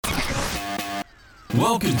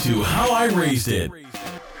Welcome to How I Raised It,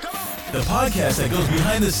 the podcast that goes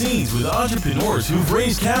behind the scenes with entrepreneurs who've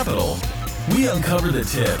raised capital. We uncover the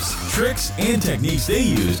tips, tricks, and techniques they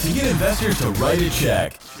use to get investors to write a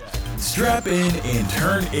check. Strap in and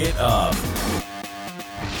turn it up.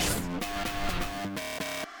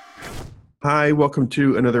 Hi, welcome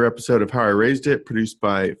to another episode of How I Raised It, produced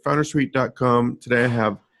by Foundersuite.com. Today I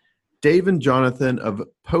have Dave and Jonathan of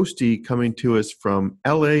Posty coming to us from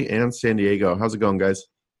LA and San Diego. How's it going, guys?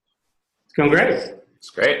 It's going great. It's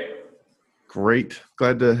great. Great.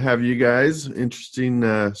 Glad to have you guys.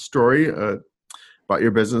 Interesting story about your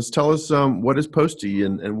business. Tell us what is Posty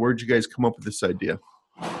and where did you guys come up with this idea?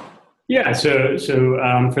 Yeah, so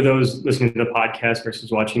for those listening to the podcast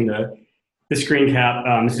versus watching the screen cap,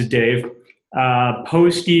 this is Dave.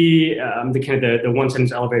 Posty, the one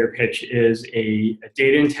sentence elevator pitch is a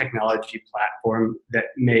data and technology platform that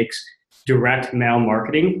makes direct mail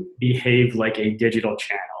marketing behave like a digital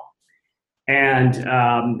channel.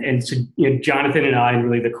 And so Jonathan and I, and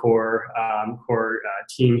really the core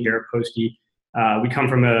team here at Posty, we come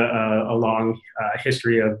from a long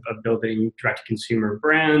history of building direct-to-consumer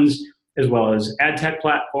brands, as well as ad tech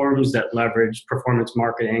platforms that leverage performance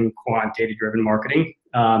marketing, quant data-driven marketing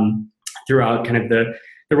throughout kind of the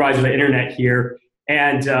rise of the internet here.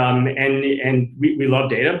 And we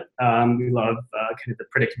love data. We love kind of the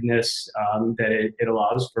predictiveness that it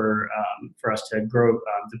allows for us to grow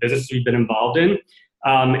the business we've been involved in.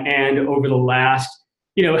 And over the last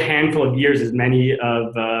handful of years, as many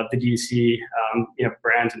of the DC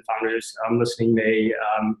brands and founders listening may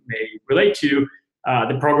relate to,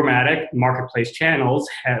 the programmatic marketplace channels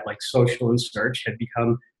like social and search have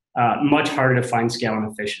become much harder to find scale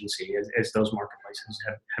and efficiency as those marketplaces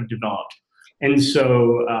have developed. And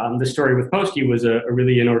so the story with Posty was a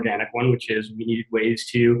really inorganic one, which is we needed ways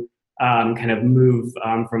to kind of move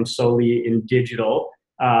from solely in digital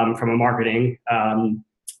from a marketing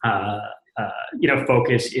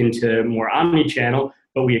focus into more omni-channel,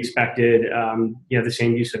 but we expected the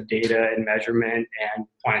same use of data and measurement and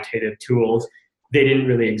quantitative tools. They didn't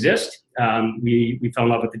really exist. We fell in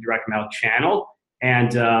love with the direct mail channel,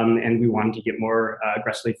 and we wanted to get more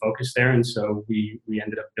aggressively focused there. And so we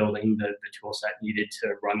ended up building the tool set needed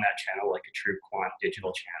to run that channel like a true quant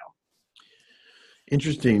digital channel.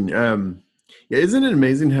 Interesting. Isn't it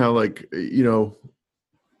amazing how I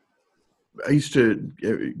used to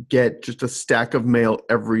get just a stack of mail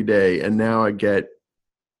every day, and now I get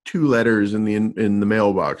 2 letters in the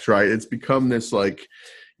mailbox, right? It's become this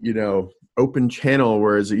open channel,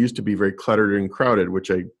 whereas it used to be very cluttered and crowded, which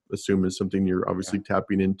I assume is something you're obviously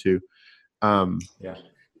tapping into. And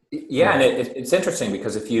it's interesting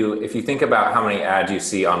because if you think about how many ads you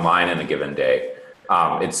see online in a given day,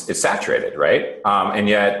 it's saturated, right? And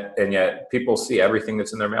yet people see everything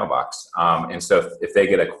that's in their mailbox. And so if they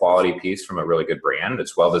get a quality piece from a really good brand,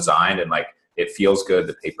 it's well designed and it feels good,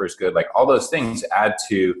 the paper's good, all those things add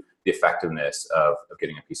to the effectiveness of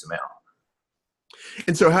getting a piece of mail.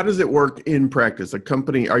 And so how does it work in practice? A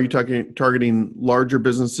company, are you targeting larger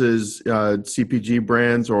businesses, CPG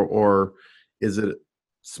brands, or is it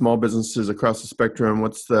small businesses across the spectrum?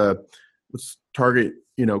 What's target,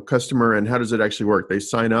 customer, and how does it actually work? They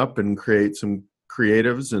sign up and create some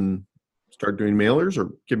creatives and start doing mailers,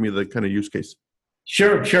 or give me the kind of use case.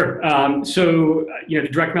 Sure. So, the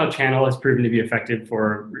direct mail channel has proven to be effective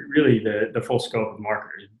for really the full scope of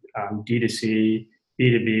marketers, D2C,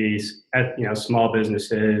 B2Bs, small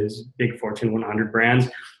businesses, big Fortune 100 brands.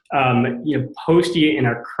 Posty in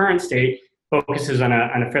our current state focuses on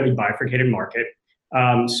a fairly bifurcated market.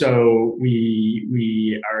 So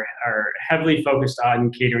we are heavily focused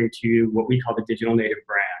on catering to what we call the digital native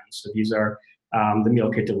brands. So these are the meal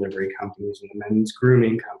kit delivery companies and the men's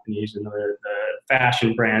grooming companies and the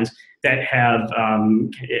fashion brands that have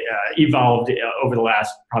evolved over the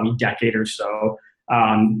last probably decade or so.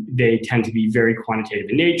 They tend to be very quantitative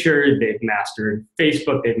in nature. They've mastered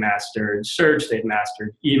Facebook, they've mastered search, they've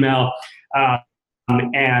mastered email,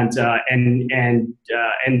 and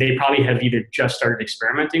they probably have either just started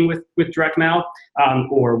experimenting with direct mail,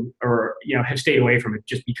 or have stayed away from it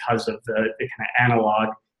just because of the kind of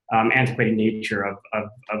analog, antiquated nature of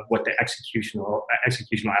what the executional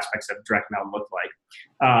aspects of direct mail look like.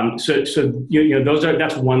 So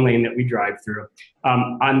that's one lane that we drive through.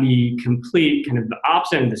 On the complete kind of the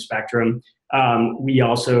opposite end of the spectrum, we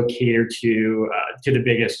also cater to the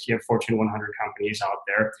biggest Fortune 100 companies out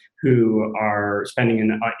there who are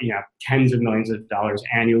spending tens of millions of dollars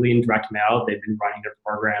annually in direct mail. They've been running their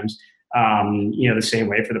programs the same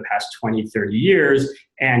way for the past 20, 30 years,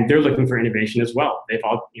 and they're looking for innovation as well. They've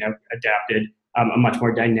all adapted a much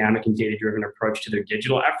more dynamic and data-driven approach to their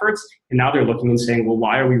digital efforts. And now they're looking and saying, well,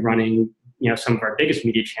 why are we running some of our biggest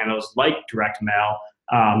media channels like direct mail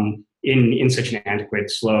in such an antiquated,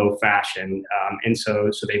 slow fashion? And so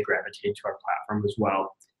they gravitate to our platform as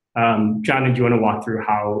well. Jonathan, do you want to walk through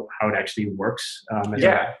how it actually works?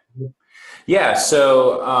 Yeah.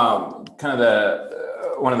 So kind of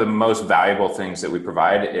one of the most valuable things that we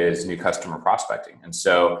provide is new customer prospecting. And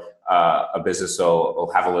so a business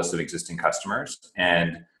will have a list of existing customers,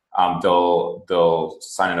 and they'll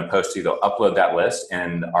sign in a postie, they'll upload that list,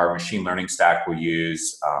 and our machine learning stack will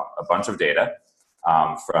use a bunch of data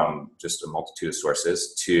from just a multitude of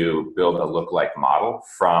sources to build a lookalike model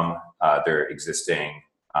from their existing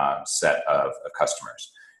set of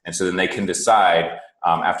customers. And so then they can decide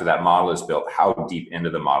after that model is built, how deep into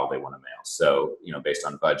the model they want to mail. So, based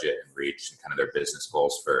on budget and reach and kind of their business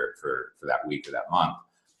goals for that week or that month,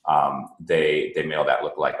 they mail that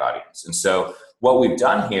lookalike audience. And so what we've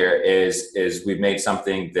done here is we've made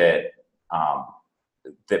something that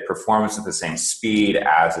performs at the same speed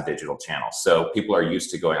as a digital channel. So people are used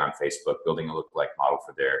to going on Facebook, building a lookalike model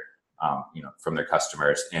for their, from their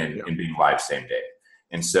customers and being live same day.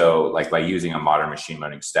 And so, like, by using a modern machine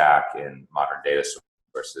learning stack and modern data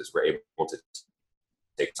sources, we're able to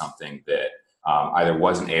take something that either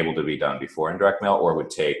wasn't able to be done before in direct mail, or would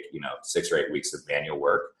take 6 or 8 weeks of manual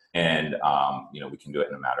work, and we can do it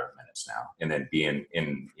in a matter of minutes now, and then be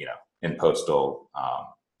in postal,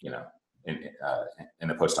 in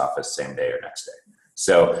the post office same day or next day.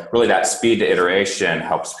 So really, that speed to iteration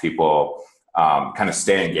helps people kind of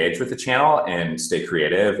stay engaged with the channel and stay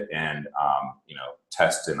creative, and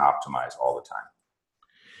test and optimize all the time.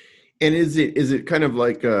 And is it kind of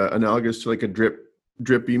like analogous to like a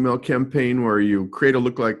drip email campaign where you create a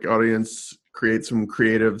lookalike audience, create some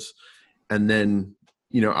creatives, and then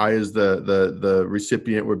I as the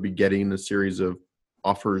recipient would be getting a series of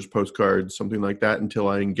offers, postcards, something like that until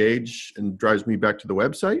I engage and drives me back to the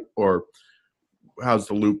website? Or how's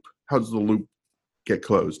the loop get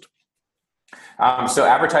closed? So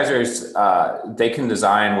advertisers, they can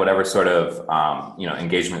design whatever sort of,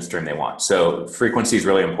 engagement stream they want. So frequency is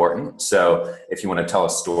really important. So if you want to tell a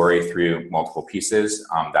story through multiple pieces,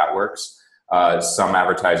 that works. Some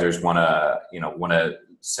advertisers want to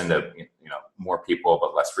send more people,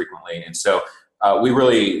 but less frequently. And so we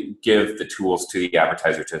really give the tools to the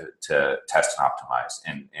advertiser to test and optimize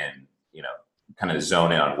and kind of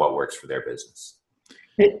zone in on what works for their business.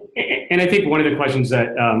 And I think one of the questions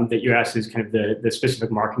that you asked is kind of the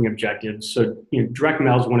specific marketing objectives. So direct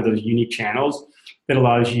mail is one of those unique channels that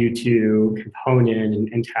allows you to hone in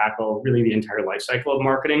and tackle really the entire life cycle of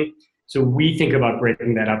marketing. So we think about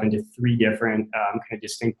breaking that up into 3 different kind of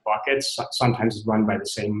distinct buckets. Sometimes run by the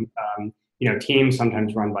same team,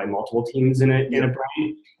 sometimes run by multiple teams in a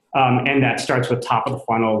brand, and that starts with top of the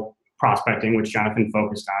funnel prospecting, which Jonathan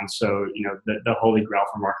focused on. So the holy grail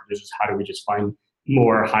for marketers is how do we just find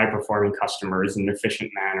more high-performing customers in an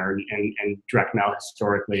efficient manner, and direct mail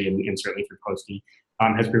historically, and certainly through Postie,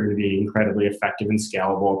 has proven to be incredibly effective and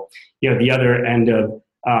scalable. The other end of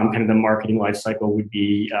kind of the marketing lifecycle would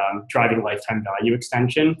be driving lifetime value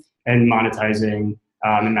extension and monetizing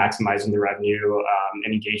and maximizing the revenue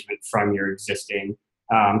and engagement from your existing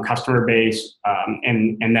customer base,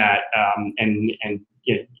 and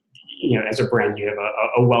as a brand, you have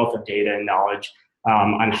a wealth of data and knowledge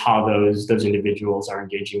on how those individuals are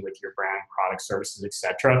engaging with your brand, products, services,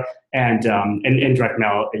 etc. And direct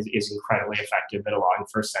mail is incredibly effective at allowing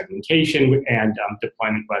for segmentation and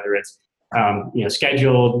deployment, whether it's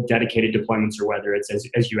scheduled, dedicated deployments, or whether it's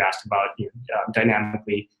as you asked about,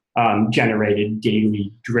 dynamically generated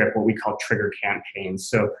daily drip, what we call trigger campaigns.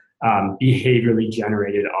 So behaviorally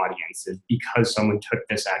generated audiences, because someone took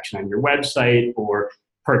this action on your website or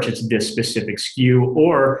purchased this specific SKU,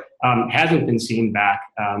 or hasn't been seen back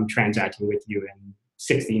transacting with you in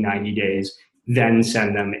 60, 90 days, then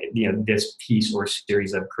send them this piece or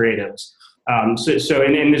series of creatives. So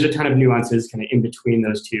there's a ton of nuances kind of in between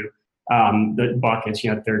those two the buckets.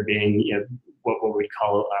 Third being what we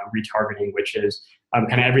call retargeting, which is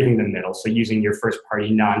kind of everything in the middle. So using your first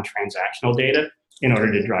party non-transactional data in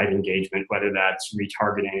order to drive engagement, whether that's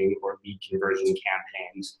retargeting or lead conversion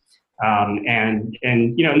campaigns. And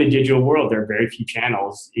in the digital world, there are very few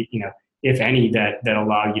channels, if any, that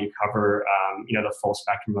allow you to cover, the full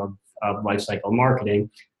spectrum of lifecycle marketing.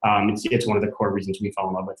 It's one of the core reasons we fell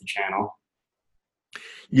in love with the channel.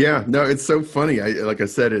 Yeah, no, it's so funny. Like I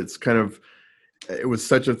said, it was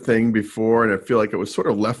such a thing before, and I feel like it was sort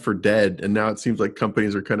of left for dead. And now it seems like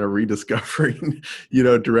companies are kind of rediscovering,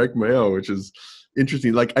 direct mail, which is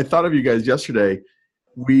interesting. Like, I thought of you guys yesterday.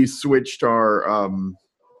 We switched our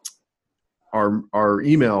our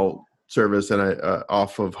email service and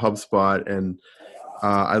off of HubSpot, and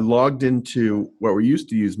I logged into what we used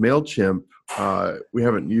to use, MailChimp. We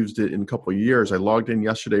haven't used it in a couple of years. I logged in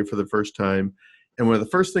yesterday for the first time, and one of the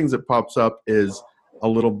first things that pops up is a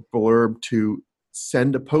little blurb to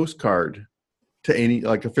send a postcard to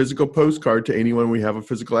a physical postcard to anyone we have a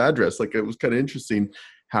physical address. Like, it was kind of interesting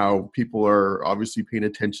how people are obviously paying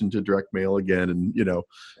attention to direct mail again, and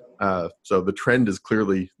so the trend is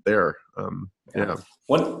clearly there. Yeah.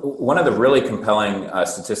 One of the really compelling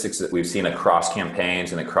statistics that we've seen across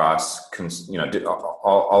campaigns and across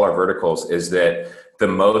all our verticals is that the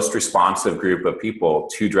most responsive group of people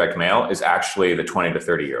to direct mail is actually the 20 to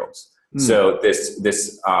 30 year olds. So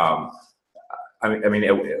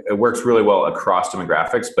it works really well across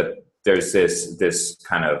demographics, but there's this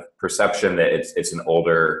kind of perception that it's an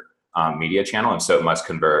older media channel, and so it must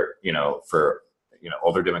convert, for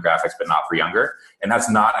older demographics, but not for younger. And that's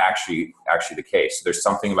not actually the case. So there's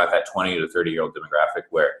something about that 20 to 30 year old demographic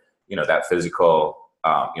where that physical,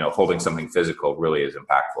 holding something physical really is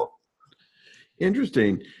impactful.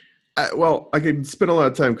 Interesting. Well, I could spend a lot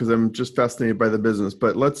of time because I'm just fascinated by the business,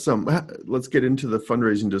 but let's get into the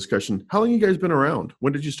fundraising discussion. How long have you guys been around?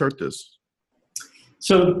 When did you start this?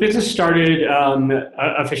 So the business started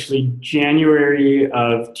officially January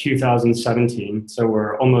of 2017. So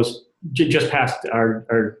we're almost just past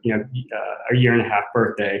our year and a half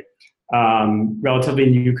birthday. Relatively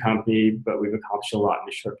new company, but we've accomplished a lot in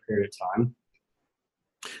a short period of time.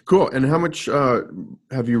 Cool. And how much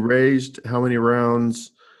have you raised? How many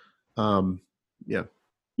rounds? Yeah.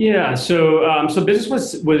 So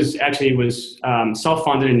business was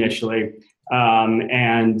self-funded initially,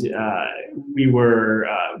 and we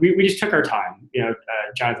just took our time.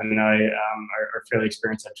 Jonathan and I are fairly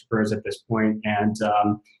experienced entrepreneurs at this point, and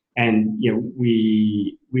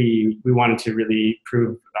we wanted to really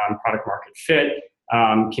prove product market fit,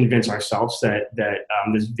 convince ourselves that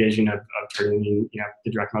this vision of turning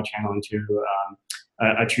the direct mail channel into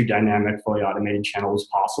a true dynamic, fully automated channel was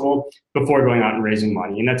possible before going out and raising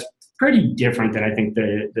money. And that's pretty different than I think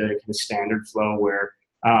the kind of standard flow where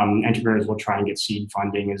entrepreneurs will try and get seed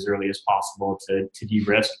funding as early as possible to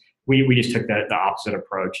de-risk. We just took the opposite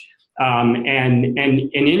approach. And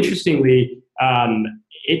interestingly,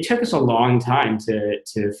 it took us a long time to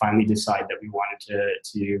finally decide that we wanted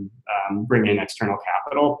to bring in external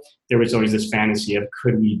capital. There was always this fantasy of,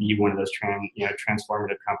 could we be one of those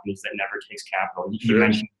transformative companies that never takes capital? Sure. You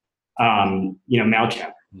mentioned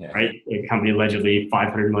MailChimp, right? A company allegedly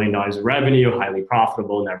 $500 million of revenue, highly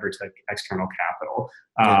profitable, never took external capital.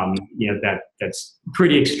 That's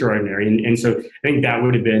pretty extraordinary. And so I think that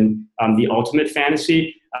would have been the ultimate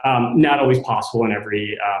fantasy. Not always possible in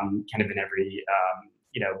every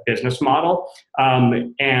business model.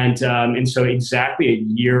 And so exactly a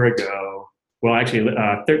year ago, well, actually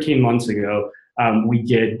 13 months ago, we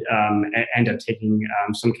did end up taking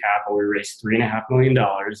some capital. We raised $3.5 million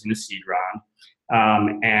in a seed round.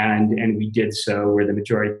 And we did so where the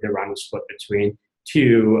majority of the round was split between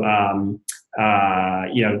two,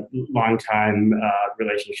 longtime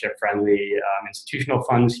relationship-friendly institutional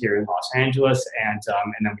funds here in Los Angeles, and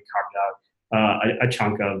then we carved out a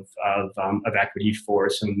chunk of equity for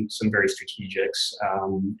some very strategics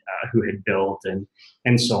who had built and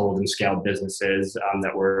sold and scaled businesses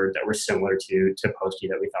that were similar to Posty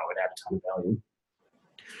that we thought would add a ton of value.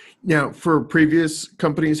 Now, for previous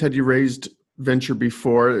companies, had you raised venture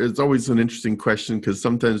before? It's always an interesting question because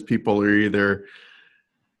sometimes people are either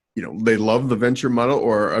they love the venture model,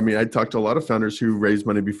 or I talked to a lot of founders who raised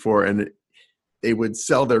money before and they would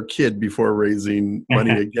sell their kid before raising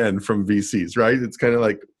money again from VCs, right? It's kind of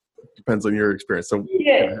like, depends on your experience. So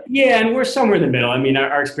yeah, and we're somewhere in the middle.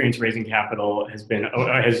 Our experience raising capital has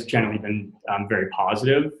generally been very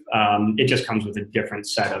positive. It just comes with a different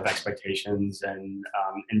set of expectations and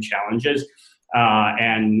challenges.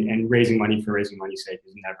 And raising money for raising money's sake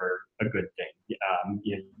is never a good thing.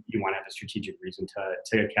 You want to have a strategic reason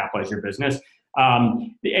to capitalize your business.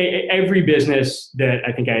 Every business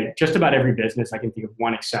just about every business, I can think of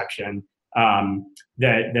one exception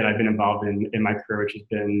that I've been involved in my career, which has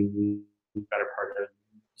been the better part of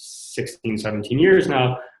 16, 17 years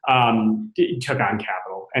now, took on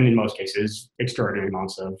capital, and in most cases, extraordinary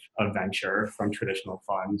amounts of venture from traditional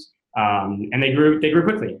funds. And they grew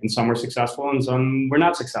quickly, and some were successful and some were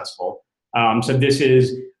not successful. So this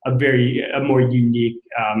is a more unique,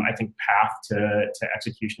 I think, path to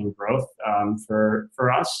execution and growth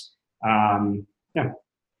for us. Yeah.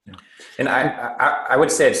 And I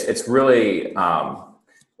would say it's really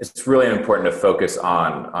important to focus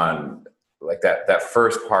on like that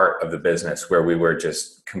first part of the business where we were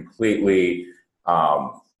just completely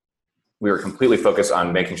we were completely focused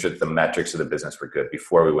on making sure that the metrics of the business were good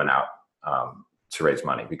before we went out to raise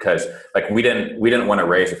money, because like we didn't want to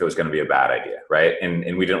raise if it was going to be a bad idea, right?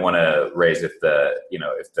 And we didn't want to raise if the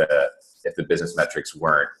business metrics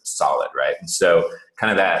weren't solid, right? And so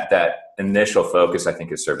kind of that initial focus, I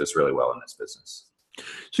think, has served us really well in this business.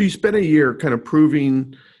 So you spent a year kind of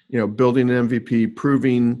proving, building an MVP,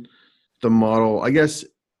 proving the model. I guess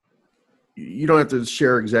you don't have to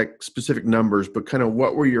share exact specific numbers, but kind of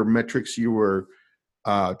what were your metrics you were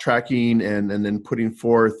tracking and then putting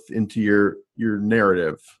forth into your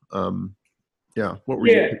narrative? What were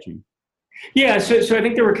you pitching? Yeah, so I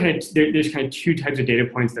think there's kind of two types of data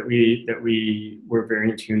points that we were very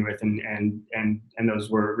in tune with, and those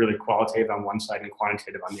were really qualitative on one side and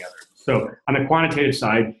quantitative on the other. So on the quantitative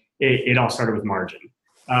side, it all started with margin.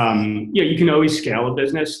 You can always scale a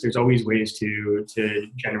business. There's always ways to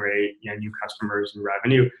generate new customers and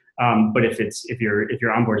revenue. But if you're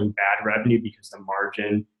onboarding bad revenue because the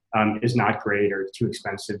margin is not great or too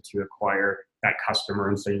expensive to acquire that customer,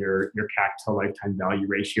 and so your CAC to lifetime value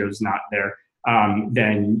ratio is not there,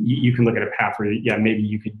 then you can look at a path where maybe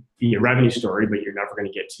you could be a revenue story, but you're never going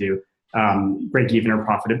to get to break even or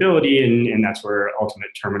profitability, and that's where ultimate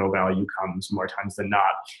terminal value comes more times than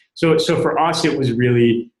not. So for us, it was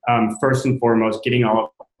really first and foremost getting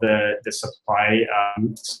all of the supply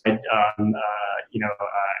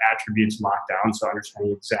attributes locked down. So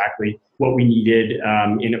understanding exactly what we needed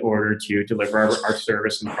in order to deliver our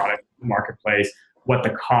service and product in the marketplace, what the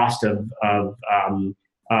cost of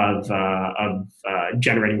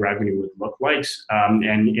generating revenue would look like. And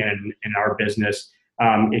in our business,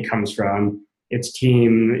 it comes from its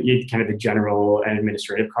team, kind of the general and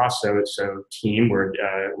administrative costs. So team, we're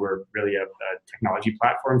really a technology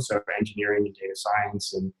platform. So engineering and data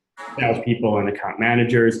science and sales people and account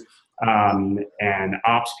managers. And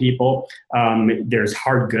ops people. There's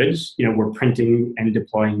hard goods. We're printing and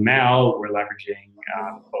deploying mail. We're leveraging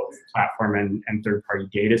both platform and third-party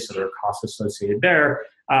data, so there are costs associated there.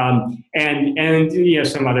 And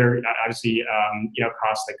some other obviously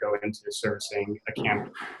costs that go into servicing a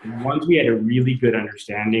campaign. Once we had a really good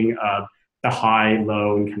understanding of the high,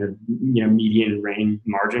 low, and kind of median range,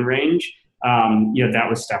 margin range, that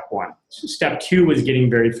was step one. So step two was getting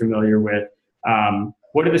very familiar with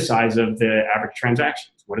what are the size of the average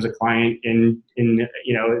transactions? What is a client in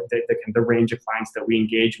the range of clients that we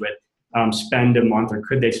engage with spend a month, or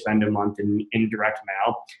could they spend a month in direct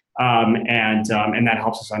mail? And that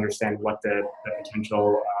helps us understand what the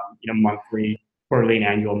potential monthly, quarterly, and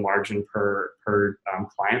annual margin per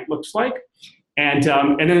client looks like. And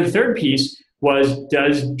then the third piece was,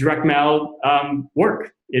 does direct mail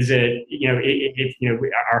work? Is it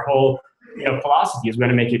our whole philosophy is we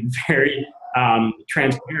want to make it very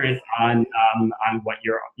transparent on what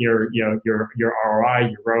your ROI,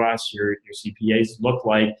 your ROAS, your CPAs look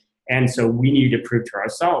like, and so we need to prove to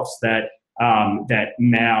ourselves that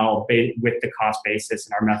mail with the cost basis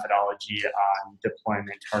and our methodology on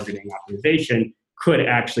deployment, targeting, optimization could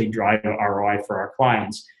actually drive ROI for our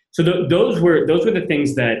clients. So those were the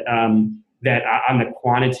things that on the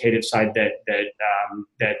quantitative side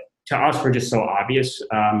that to us were just so obvious,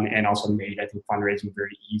 and also made, I think, fundraising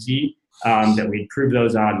very easy, that we proved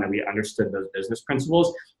those on and that we understood those business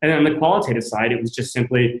principles. And then on the qualitative side, it was just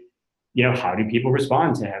simply, how do people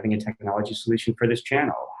respond to having a technology solution for this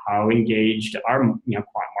channel? How engaged are quant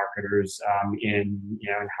marketers in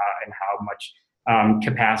and how much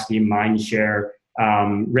capacity, mind share,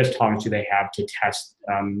 risk tolerance do they have to test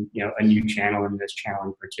a new channel, in this channel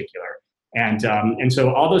in particular? And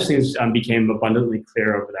so all those things became abundantly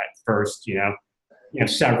clear over that first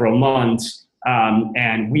several months,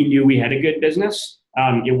 and we knew we had a good business.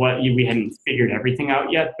 We hadn't figured everything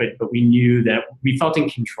out yet, but we knew that we felt in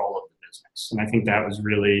control of the business, and I think that was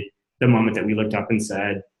really the moment that we looked up and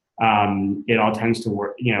said, it all tends to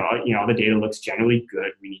work. The data looks generally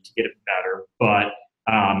good. We need to get it better, but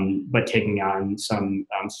taking on some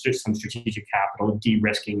strategic capital,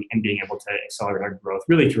 de-risking, and being able to accelerate our growth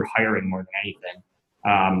really through hiring more than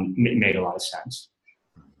anything made a lot of sense.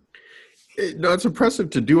 No, it's impressive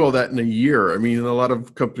to do all that in a year. I mean, a lot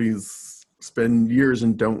of companies spend years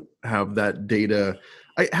and don't have that data.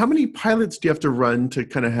 How many pilots do you have to run to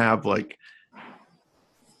kind of have like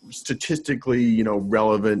statistically,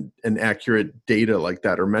 relevant and accurate data like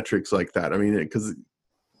that, or metrics like that? I mean, because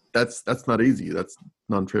that's not easy. That's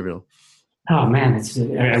non-trivial. Oh man,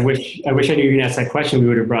 I wish I knew you were going to ask that question. We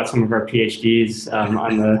would have brought some of our PhDs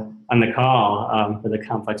on the call for the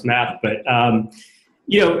complex math. But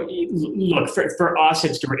look, for us,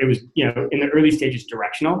 it was in the early stages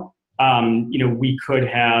directional. We could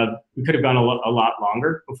have gone a lot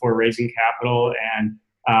longer before raising capital, and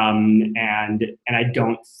And I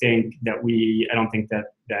don't think that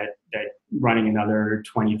running another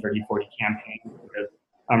 20, 30, 40 campaigns would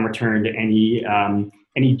have returned any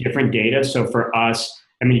different data. So for us,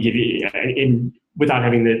 I mean, to give you, without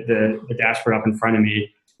having the dashboard up in front of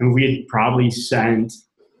me, and we had probably sent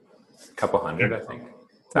a couple hundred, I think.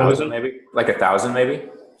 1,000 maybe? Like 1,000 maybe?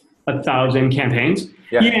 1,000 campaigns.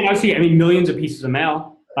 Yeah, and obviously, I mean, millions of pieces of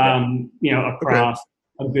mail, across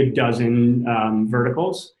a good dozen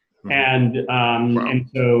verticals. Mm-hmm. And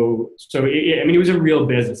so it was a real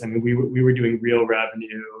business. I mean, we were doing real revenue.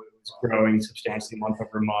 It was growing substantially month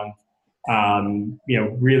over month.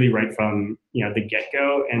 Really right from the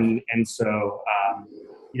get-go. And so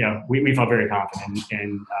we felt very confident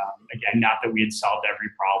in again, not that we had solved every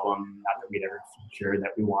problem, not that we had every feature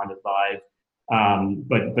that we wanted live,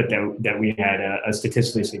 but that we had a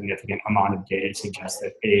statistically significant amount of data to suggest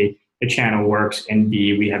that A, the channel works, and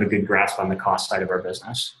B, we have a good grasp on the cost side of our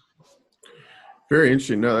business. Very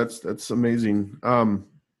interesting. No, that's amazing.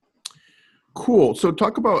 Cool. So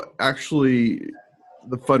talk about actually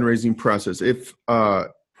the fundraising process. If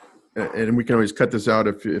and we can always cut this out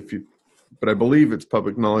if you, but I believe it's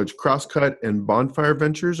public knowledge. Crosscut and Bonfire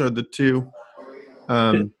Ventures are the two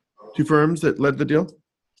firms that led the deal.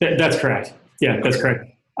 That's correct. Yeah, that's correct.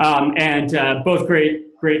 And both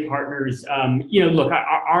great partners. Look,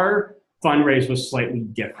 our fundraise was slightly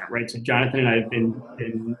different, right? So Jonathan and I have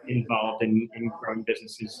been involved in growing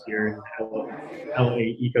businesses here in the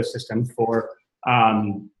LA ecosystem for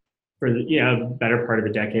the better part of a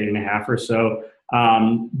decade and a half or so.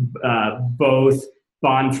 Both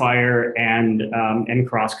Bonfire and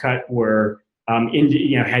Crosscut were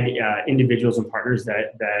had individuals and partners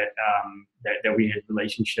that we had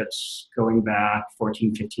relationships going back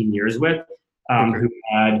 14, 15 years with, who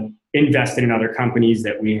had invested in other companies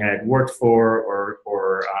that we had worked for or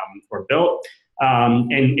built.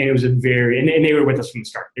 And it was and they were with us from the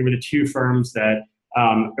start. They were the two firms that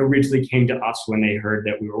originally came to us when they heard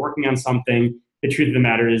that we were working on something. The truth of the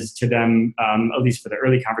matter is, to them, at least for the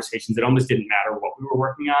early conversations, it almost didn't matter what we were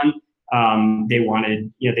working on. They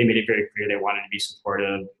wanted, they made it very clear they wanted to be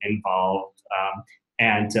supportive, involved,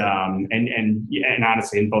 and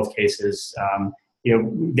honestly, in both cases,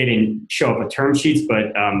 they didn't show up with term sheets,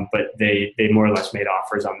 but they more or less made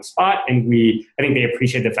offers on the spot. And I think they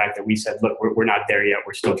appreciate the fact that we said, look, we're not there yet.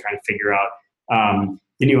 We're still trying to figure out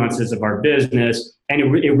the nuances of our business. And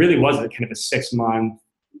it really was kind of a 6-month,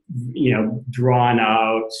 drawn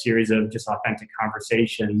out series of just authentic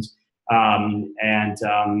conversations. And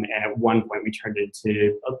at one point we turned it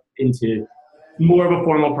into more of a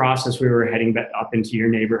formal process. We were heading up into your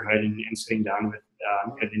neighborhood and sitting down with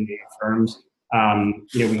the firms.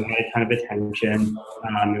 We had a ton of attention.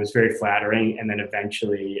 It was very flattering. And then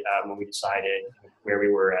eventually, when we decided where we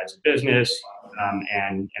were as a business,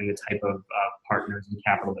 and the type of partners and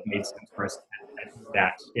capital that made sense for us at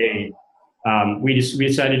that stage, we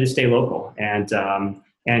decided to stay local. And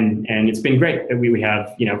it's been great that we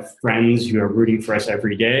have friends who are rooting for us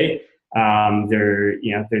every day. They're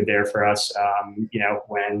there for us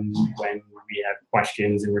when we have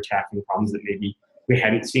questions and we're tackling problems that maybe we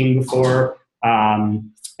hadn't seen before.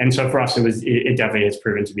 And so for us, it definitely has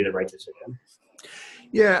proven to be the right decision.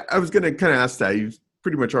 Yeah, I was going to kind of ask that. You've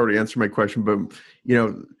pretty much already answered my question, but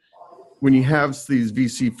when you have these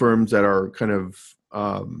VC firms that are kind of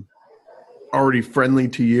already friendly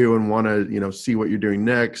to you and want to see what you're doing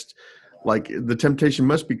next, like the temptation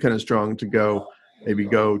must be kind of strong to go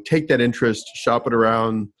take that interest, shop it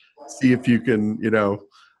around, see if you can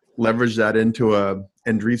leverage that into a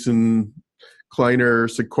Andreessen Kleiner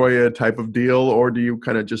Sequoia type of deal, or do you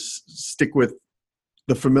kind of just stick with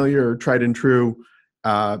the familiar, tried and true,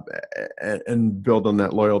 and build on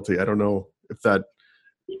that loyalty? I don't know if that.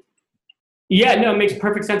 Yeah, no, it makes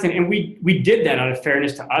perfect sense. And we did that out of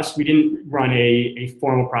fairness to us. We didn't run a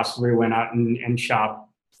formal process where we went out and shopped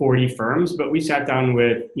 40 firms, but we sat down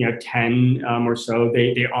with 10 or so.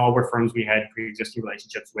 They all were firms we had pre-existing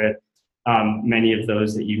relationships with. Many of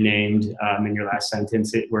those that you named in your last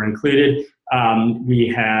sentence were included. We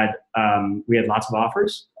had lots of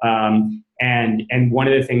offers, and one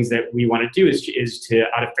of the things that we want to do is to,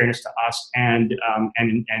 out of fairness to us and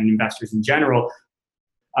investors in general,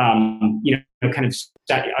 kind of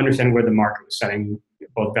understand where the market was setting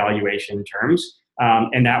both valuation terms,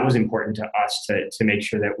 and that was important to us to make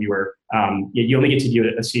sure that we were. You only get to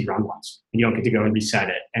do a seed round once, and you don't get to go and reset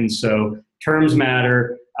it, and so terms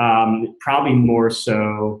matter. Probably more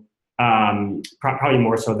so than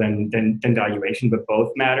valuation, but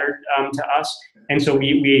both mattered to us. And so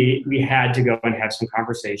we had to go and have some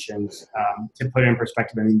conversations to put it in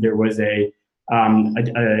perspective. I mean, there was a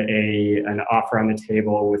an offer on the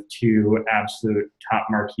table with two absolute top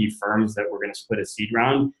marquee firms that were going to split a seed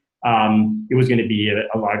round. It was going to be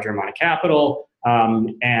a larger amount of capital,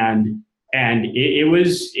 and it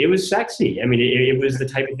was sexy. I mean, it was the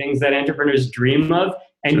type of things that entrepreneurs dream of.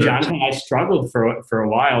 And Sure. Jonathan and I struggled for a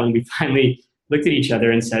while, and we finally looked at each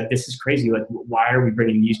other and said, "This is crazy. Like, why are we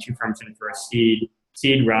bringing these two firms in for a seed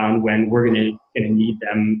round when we're going to need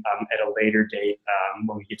them at a later date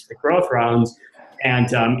when we get to the growth rounds?" And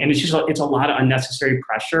it's a lot of unnecessary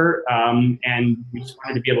pressure. And we just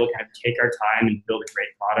wanted to be able to kind of take our time and build a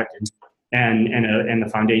great product and the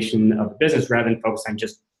foundation of the business rather than focus on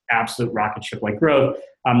just absolute rocket ship like growth.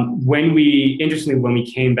 When we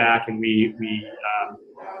came back and we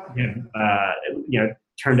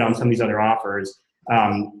turned down some of these other offers,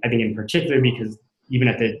 I think in particular because even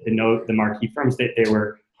at the marquee firms that they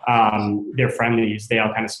were their friendlies, they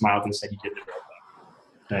all kind of smiled and said, "You did the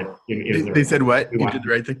right thing." They said what? You did the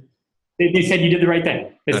right thing? They said you did the right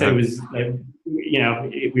thing. They said it was,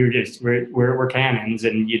 we're cannons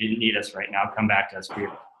and you didn't need us right now. Come back to us.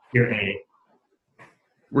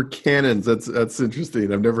 We're cannons. That's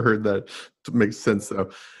interesting. I've never heard that. It makes sense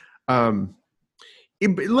though.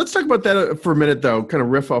 Let's talk about that for a minute though. Kind of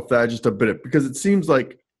riff off that just a bit because it seems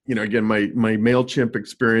like, again, my MailChimp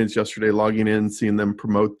experience yesterday, logging in, seeing them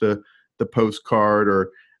promote the postcard,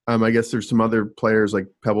 or I guess there's some other players like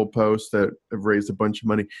Pebble Post that have raised a bunch of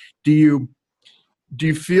money. Do you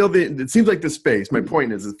feel that it seems like the space? My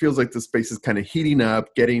point is, it feels like the space is kind of heating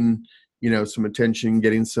up, getting some attention,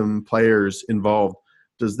 getting some players involved.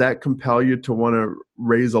 Does that compel you to want to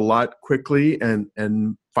raise a lot quickly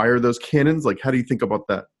and fire those cannons? Like, how do you think about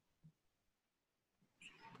that?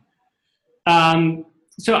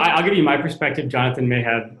 So I'll give you my perspective. Jonathan may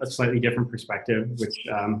have a slightly different perspective, which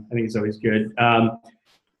I think is always good. I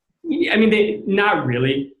mean, not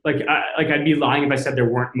really. I'd be lying if I said there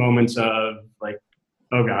weren't moments of like,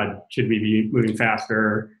 oh God, should we be moving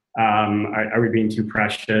faster? Are we being too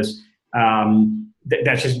precious?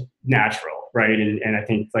 That's just natural, right? And I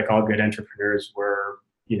think like all good entrepreneurs,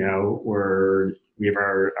 we have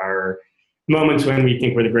our moments when we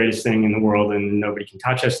think we're the greatest thing in the world and nobody can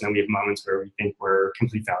touch us, and then we have moments where we think we're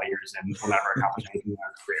complete failures and we'll never accomplish anything in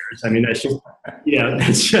our careers. I mean,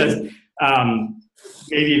 that's just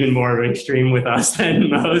maybe even more of an extreme with us than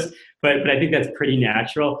most, but I think that's pretty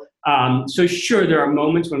natural. So sure, there are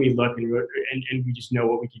moments when we look and we just know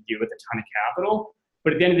what we could do with a ton of capital,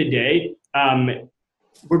 but at the end of the day,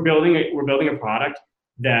 we're building a product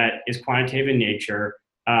that is quantitative in nature.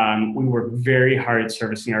 We work very hard at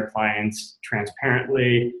servicing our clients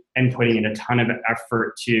transparently and putting in a ton of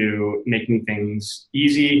effort to making things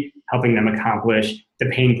easy, helping them accomplish the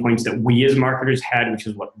pain points that we as marketers had, which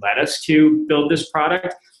is what led us to build this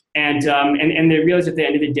product. And they realize at the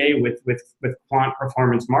end of the day with quant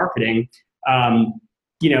performance marketing, and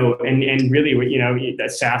really, a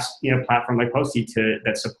SaaS platform like Posty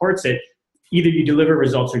that supports it, either you deliver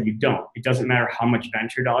results or you don't. It doesn't matter how much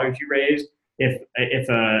venture dollars you raise. If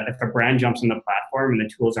a brand jumps on the platform and the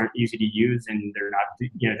tools aren't easy to use and they're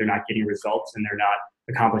not getting results and they're not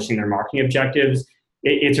accomplishing their marketing objectives,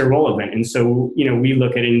 it's irrelevant. And so we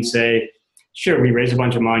look at it and say, sure, we raise a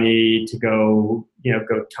bunch of money to go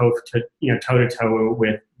toe to toe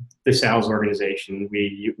with the sales organization.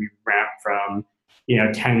 We ramp from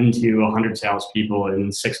 10 to 100 salespeople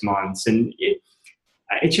in 6 months, and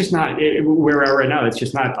it's just not where we're right now. It's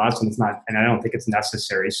just not us, and and I don't think it's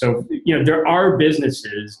necessary. So there are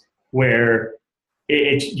businesses where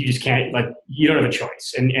you just can't, you don't have a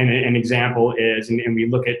choice. And an example is, and we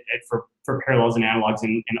look at it for parallels and analogs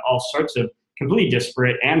in all sorts of completely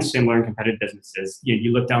disparate and similar and competitive businesses.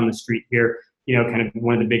 You look down the street here, kind of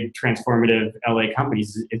one of the big transformative LA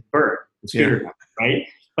companies is Bird, the scooter company, right?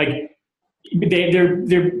 Like they're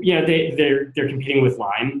competing with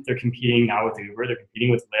Lime, they're competing now with Uber, they're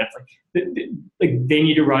competing with Lyft. They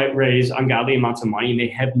need to raise ungodly amounts of money, and they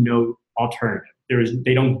have no alternative.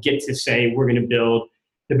 They don't get to say we're going to build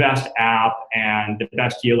the best app and the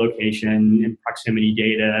best geolocation and proximity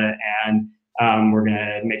data, and we're going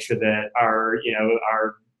to make sure that our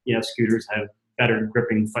scooters have better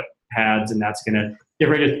gripping foot pads, and that's going to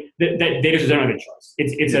they just don't have a choice.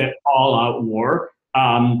 It's an all-out war.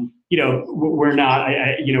 We're not.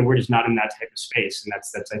 We're just not in that type of space, and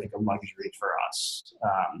that's I think a luxury for us.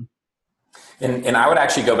 And I would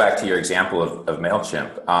actually go back to your example of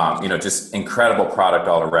MailChimp. Just incredible product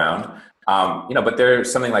all around. But they're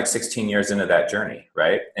something like 16 years into that journey,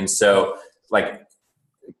 right? And so,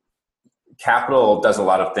 capital does a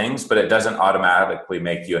lot of things, but it doesn't automatically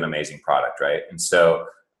make you an amazing product, right? And so,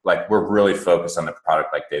 like we're really focused on the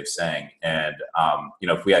product, like Dave's saying. And,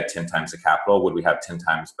 if we had 10 times the capital, would we have 10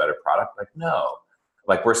 times better product? Like, no,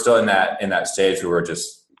 like we're still in that stage where we're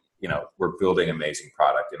just, we're building amazing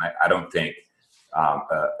product. And I don't think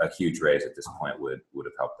a huge raise at this point would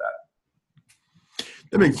have helped that.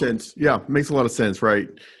 That makes sense. Yeah, makes a lot of sense, right?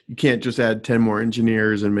 You can't just add 10 more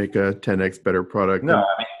engineers and make a 10x better product. No,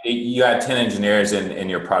 I mean, you add 10 engineers and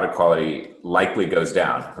your product quality likely goes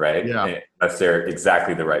down, right? Yeah. Unless they're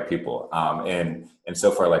exactly the right people. And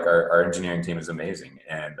so far, like our engineering team is amazing,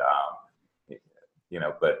 and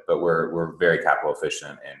but we're very capital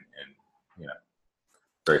efficient and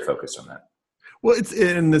very focused on that. Well,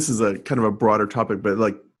 and this is a kind of a broader topic, but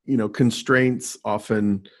like constraints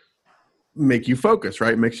often make you focus,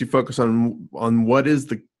 right? It makes you focus on what is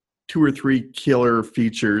the 2 or 3 killer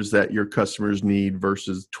features that your customers need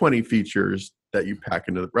versus 20 features that you pack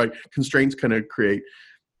into right. Constraints kind of create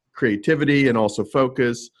creativity and also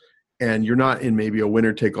focus, and you're not in maybe a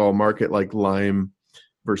winner take all market like Lime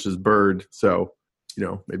versus Bird. So,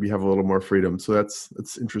 maybe you have a little more freedom. So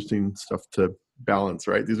that's interesting stuff to balance,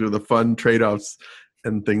 right? These are the fun trade-offs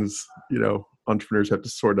and things, entrepreneurs have to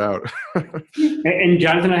sort out. And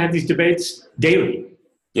Jonathan and I have these debates daily.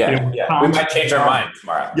 Yeah, we might change our mind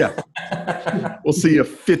tomorrow. Yeah. We'll see a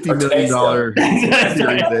 $50 million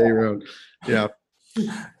Series A round. Yeah.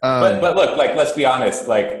 But look, like, let's be honest,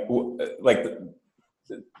 like to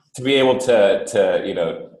be able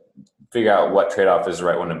to figure out what trade-off is the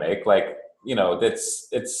right one to make, like,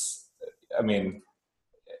 I mean,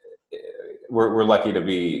 we're lucky to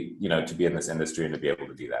be in this industry and to be able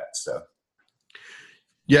to do that. So.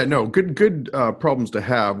 Yeah, no, good problems to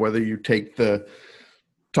have, whether you take the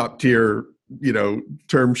top tier,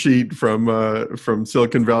 term sheet from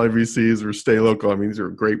Silicon Valley VCs or stay local. I mean, these are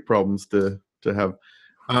great problems to have.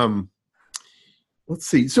 Let's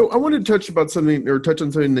see. So I wanted to touch on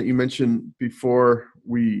something that you mentioned before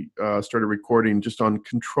we started recording, just on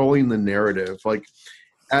controlling the narrative. Like,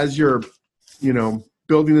 as you're,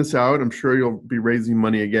 building this out, I'm sure you'll be raising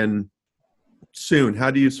money again soon.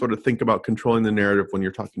 How do you sort of think about controlling the narrative when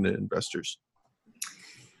you're talking to investors?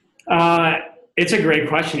 It's a great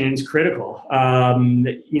question, and it's critical.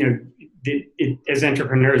 As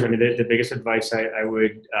entrepreneurs, I mean, the biggest advice I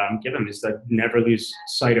would give them is that never lose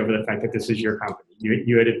sight over the fact that this is your company.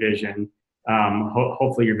 You had a vision.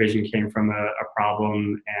 Hopefully your vision came from a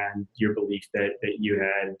problem and your belief that you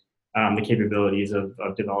had the capabilities of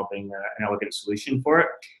developing an elegant solution for it.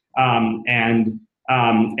 And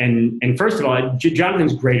first of all,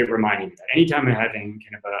 Jonathan's great at reminding me that anytime I'm having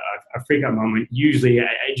kind of a freak out moment, usually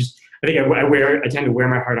I tend to wear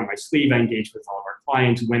my heart on my sleeve. I engage with all of our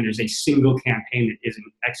clients when there's a single campaign that isn't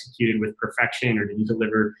executed with perfection or didn't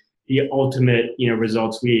deliver the ultimate,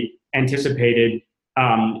 results we anticipated.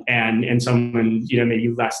 And someone, maybe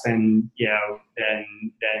less than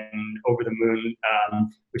over the moon,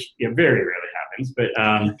 which very rarely happens. But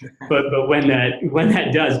when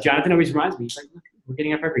that does, Jonathan always reminds me, he's like, look, we're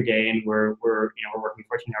getting up every day and we're working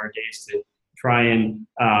 14-hour days to try and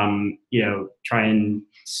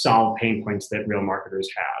solve pain points that real marketers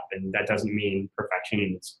have. And that doesn't mean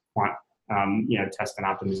perfection. It's test and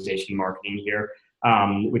optimization marketing here,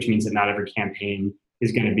 which means that not every campaign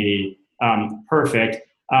is going to be perfect.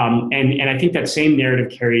 And I think that same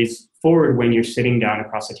narrative carries forward when you're sitting down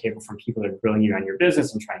across the table from people that are grilling you on your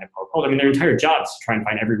business and trying to poke holes. I mean, their entire job is to try and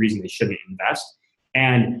find every reason they shouldn't invest.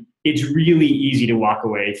 And it's really easy to walk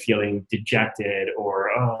away feeling dejected or,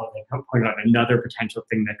 they point out another potential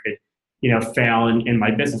thing that could, fail in my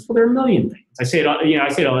business. Well, there are a million things. I say it all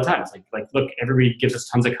the time. It's like, look, everybody gives us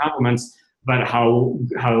tons of compliments about how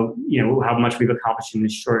much we've accomplished in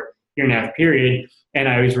this short 1.5 year period. And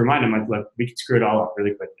I always remind them, like, look, we can screw it all up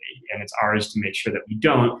really quickly, and it's ours to make sure that we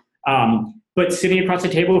don't. But sitting across the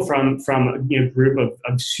table from a group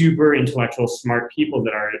of super intellectual, smart people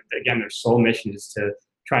that are, again, their sole mission is to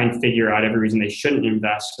try and figure out every reason they shouldn't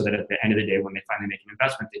invest, so that at the end of the day, when they finally make an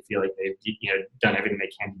investment, they feel like they've done everything they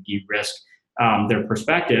can to de-risk their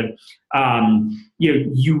perspective.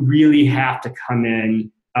 You really have to come in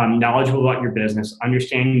knowledgeable about your business,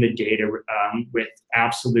 understanding the data with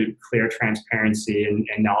absolute clear transparency and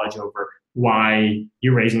knowledge over why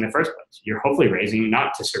you're raising in the first place. You're hopefully raising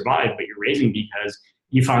not to survive, but you're raising because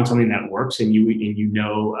you found something that works and you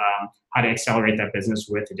know how to accelerate that business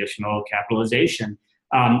with additional capitalization.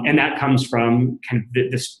 And that comes from kind of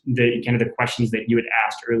the questions that you had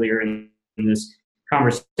asked earlier in this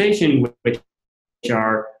conversation, which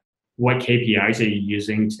are, what KPIs are you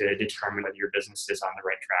using to determine whether your business is on the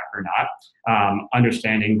right track or not?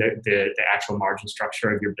 Understanding that the actual margin structure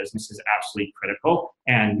of your business is absolutely critical.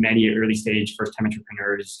 And many early stage first-time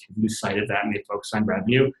entrepreneurs lose sight of that and they focus on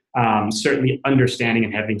revenue. Certainly understanding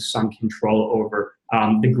and having some control over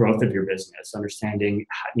the growth of your business, understanding,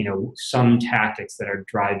 some tactics that are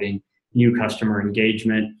driving new customer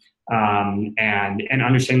engagement, and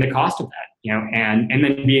understanding the cost of that, and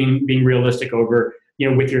then being realistic over,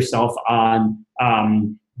 with yourself on,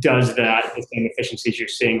 does the same efficiencies you're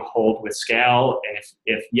seeing hold with scale? And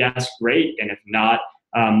if yes, great. And if not,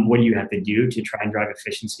 what do you have to do to try and drive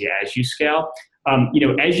efficiency as you scale?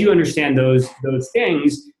 As you understand those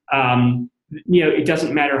things, it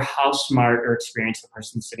doesn't matter how smart or experienced the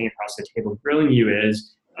person sitting across the table grilling you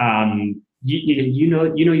is. You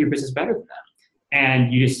know your business better than them,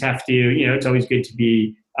 and you just have to. It's always good to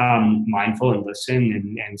be mindful and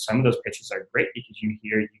listen. And some of those pitches are great because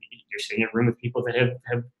you're sitting in a room with people that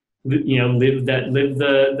have lived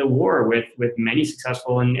the war with many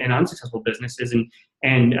successful and unsuccessful businesses,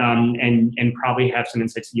 and probably have some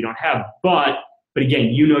insights that you don't have. But again,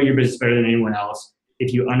 your business better than anyone else.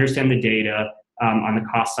 If you understand the data on the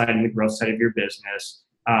cost side and the growth side of your business,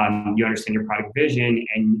 you understand your product vision,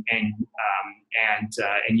 and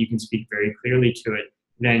you can speak very clearly to it,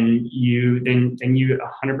 then you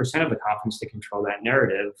 100% have the confidence to control that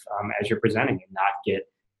narrative as you're presenting, and not get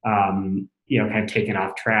kind of taken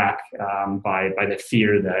off track by the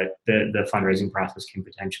fear that the fundraising process can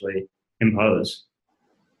potentially impose.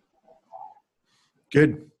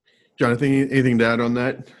 Good. Jonathan, anything to add on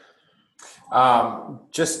that?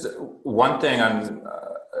 Just one thing on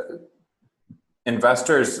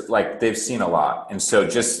investors, like they've seen a lot. And so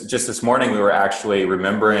just this morning, we were actually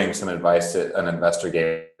remembering some advice that an investor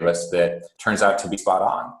gave us that turns out to be spot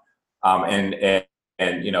on. And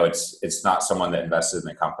it's not someone that invested in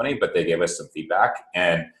the company, but they gave us some feedback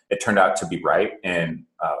and it turned out to be right and,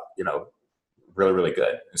 really, really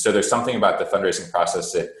good. And so there's something about the fundraising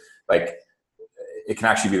process that it can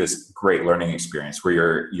actually be this great learning experience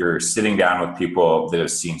where you're sitting down with people that have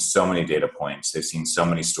seen so many data points. They've seen so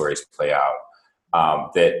many stories play out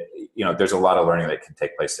that, there's a lot of learning that can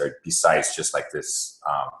take place there besides just like this,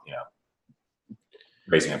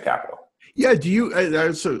 raising of capital. Yeah. I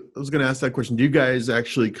was going to ask that question. Do you guys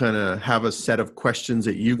actually kind of have a set of questions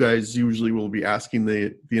that you guys usually will be asking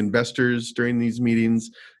the investors during these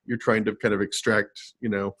meetings? You're trying to kind of extract,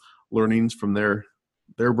 learnings from their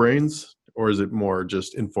brains? Or is it more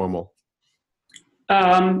just informal?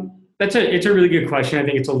 It's a really good question. I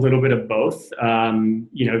think it's a little bit of both.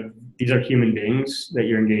 These are human beings that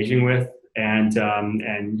you're engaging with, and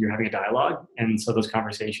you're having a dialogue, and so those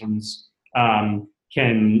conversations you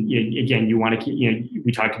want to keep.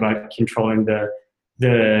 We talked about controlling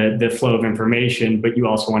the flow of information, but you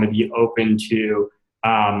also want to be open to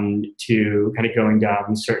kind of going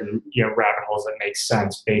down certain rabbit holes that make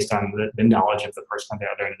sense based on the knowledge of the person on the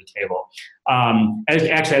other end of the table.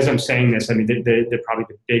 As I'm saying this, I mean the probably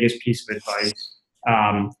the biggest piece of advice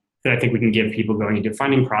that I think we can give people going into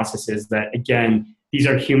funding processes, that again, these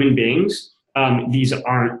are human beings. These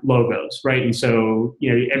aren't logos, right? And so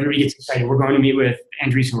everybody gets excited. We're going to meet with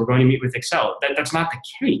Andreessen. We're going to meet with Accel. That's not the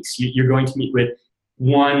case. You're going to meet with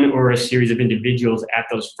one or a series of individuals at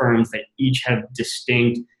those firms that each have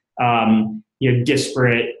distinct,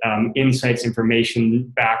 disparate insights, information,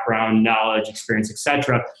 background, knowledge, experience,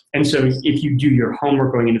 etc. And so if you do your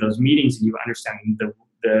homework going into those meetings and you understand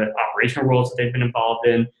the operational roles that they've been involved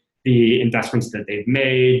in, the investments that they've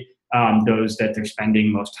made, those that they're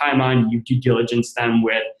spending most time on, you due diligence them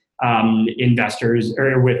with investors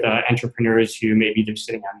or with entrepreneurs who maybe they're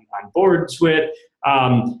sitting on boards with,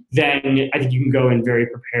 then I think you can go in very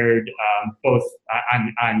prepared, both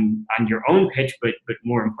on your own pitch, but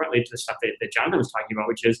more importantly to the stuff that Jonathan was talking about,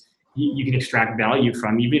 which is you can extract value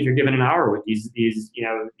from, even if you're given an hour with these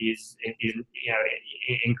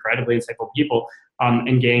incredibly insightful people,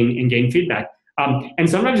 and gain feedback. And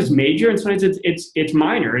sometimes it's major, and sometimes it's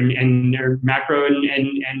minor and or macro and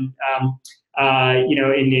in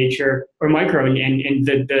nature, or micro. And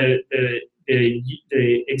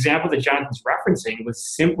the example that Jonathan's referencing was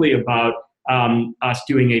simply about us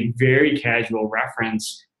doing a very casual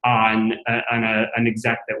reference on an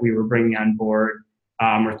exec that we were bringing on board,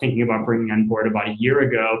 or thinking about bringing on board about a year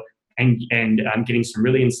ago, and getting some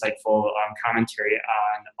really insightful commentary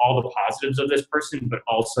on all the positives of this person, but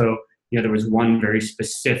also there was one very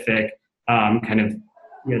specific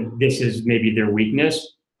this is maybe their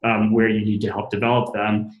weakness, where you need to help develop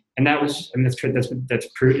them. And that was, that's true. That's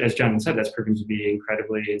proved, as Jonathan said, that's proven to be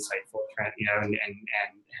incredibly insightful, and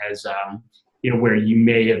has, where you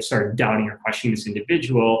may have started doubting or questioning this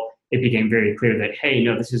individual, it became very clear that, hey,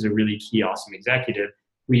 no, this is a really key, awesome executive.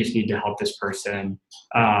 We just need to help this person,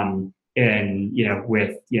 and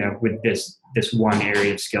with this one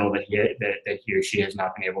area of skill that he or she has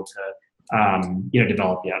not been able to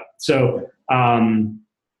develop yet. So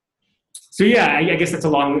yeah, I guess that's a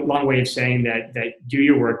long way of saying that do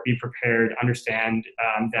your work, be prepared, understand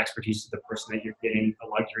the expertise of the person that you're getting the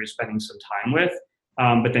luxury of spending some time with,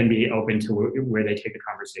 but then be open to where they take the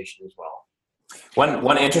conversation as well.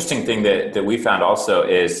 One interesting thing that we found also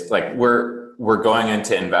is like we're going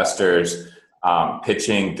into investors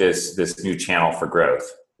pitching this new channel for growth,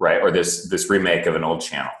 right? Or this remake of an old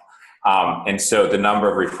channel. And so the number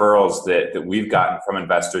of referrals that we've gotten from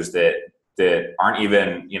investors that aren't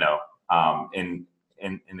even, in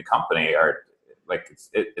the company are like,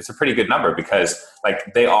 it's a pretty good number because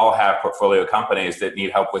like they all have portfolio companies that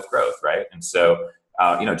need help with growth. Right. And so,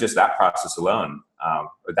 just that process alone,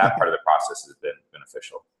 or that part of the process has been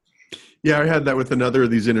beneficial. Yeah, I had that with another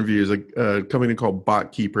of these interviews, a company called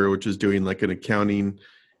BotKeeper, which is doing like an accounting,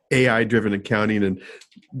 AI-driven accounting, and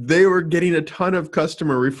they were getting a ton of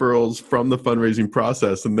customer referrals from the fundraising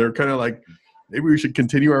process, and they're kind of like, maybe we should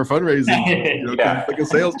continue our fundraising, Yeah. like a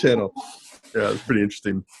sales channel. Yeah, it's pretty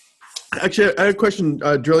interesting. Actually, I had a question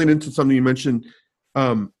drilling into something you mentioned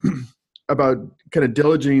about kind of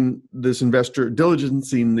diligencing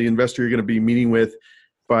the investor you're going to be meeting with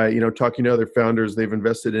by talking to other founders they've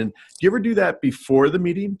invested in. Do you ever do that before the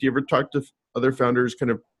meeting? Do you ever talk to other founders kind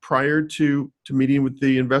of prior to meeting with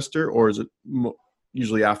the investor, or is it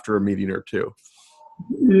usually after a meeting or two?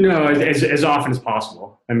 No, as often as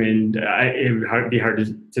possible. I mean, it would be hard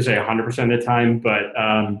to say 100% of the time, but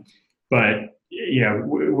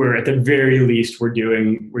we're at the very least we're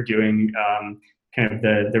doing kind of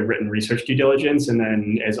the written research due diligence, and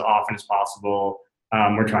then as often as possible,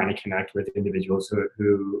 we're trying to connect with individuals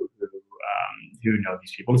who know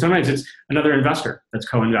these people. And sometimes it's another investor that's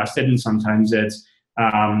co-invested, and sometimes it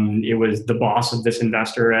was the boss of this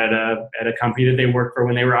investor at a company that they worked for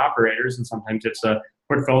when they were operators, and sometimes it's a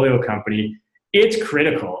portfolio company. It's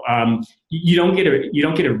critical. You don't get a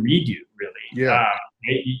redo, really. Yeah.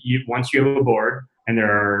 Once you have a board, and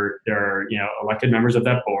there are elected members of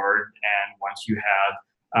that board, and once you have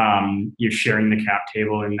you're sharing the cap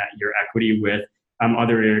table and that your equity with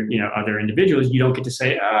other individuals, you don't get to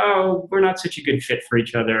say, oh, we're not such a good fit for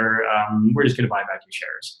each other. We're just going to buy back your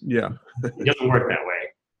shares. Yeah. It doesn't work that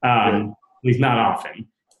way. At least not often.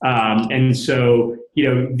 And so,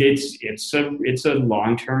 it's a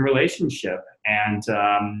long-term relationship. And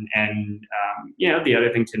the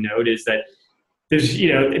other thing to note is that there's,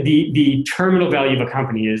 the terminal value of a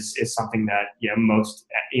company is something that, most,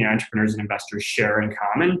 entrepreneurs and investors share in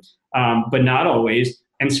common, but not always.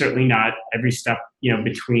 And certainly not every step,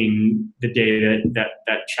 between the day that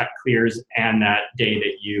check clears and that day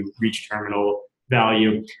that you reach terminal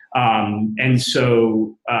value. And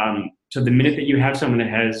so the minute that you have someone that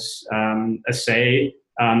has a say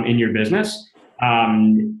in your business,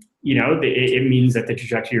 it means that the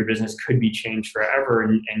trajectory of your business could be changed forever.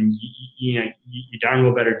 And you darn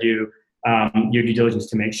well better do your due diligence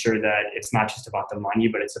to make sure that it's not just about the money,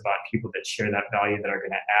 but it's about people that share that value, that are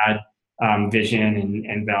going to add vision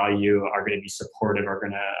and value, are going to be supportive, are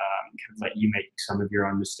going to let you make some of your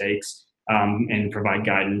own mistakes, and provide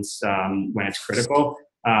guidance when it's critical.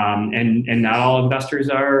 And not all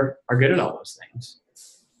investors are good at all those things.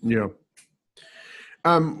 Yeah.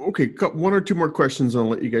 Okay, one or two more questions, and I'll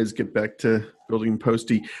let you guys get back to building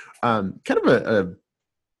Posty. Kind of a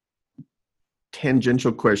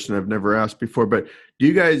tangential question I've never asked before, but do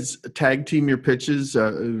you guys tag team your pitches?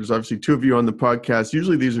 There's obviously two of you on the podcast.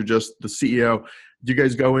 Usually these are just the CEO. Do you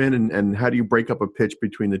guys go in and how do you break up a pitch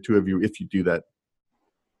between the two of you if you do that?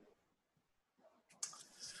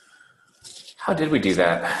 How did we do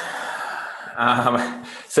that?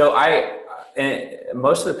 So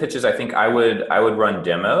most of the pitches, I think I would run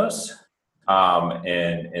demos,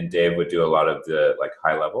 and Dave would do a lot of the like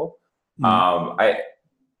high level.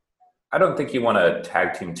 I don't think you want to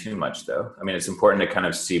tag team too much, though. I mean, it's important to kind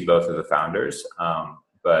of see both of the founders,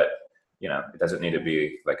 but it doesn't need to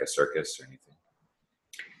be like a circus or anything.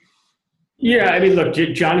 Yeah, I mean, look,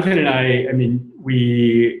 Jonathan and I mean,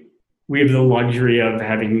 we have the luxury of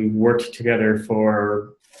having worked together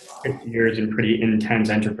for 50 years in pretty intense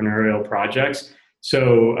entrepreneurial projects.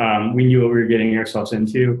 So we knew what we were getting ourselves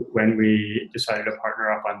into when we decided to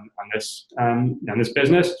partner up on this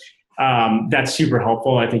business. That's super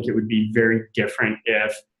helpful. I think it would be very different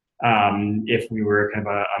if we were kind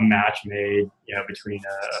of a match made, between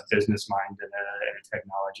a business mind and a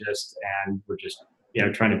technologist, and we're just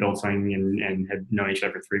trying to build something and had known each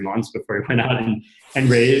other for 3 months before we went out and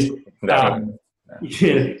raised. That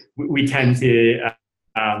we tend to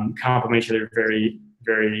complement each other very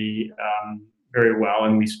well,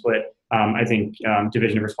 and we split. I think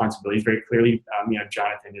division of responsibilities very clearly.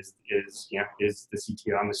 Jonathan is the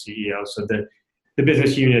CTO, I'm the CEO, so the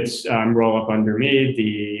business units roll up under me.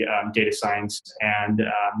 The data science and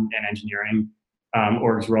engineering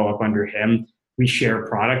orgs roll up under him. We share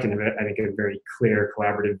product, and I think a very clear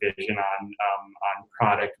collaborative vision on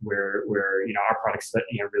product, where our product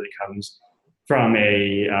really comes from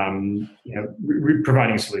a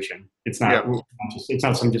providing a solution. It's not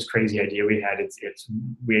some just crazy idea we had.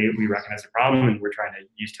 We recognize the problem, and we're trying to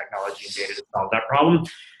use technology and data to solve that problem.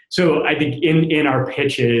 So I think in our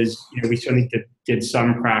pitches, we certainly did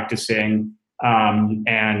some practicing,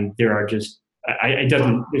 and there are just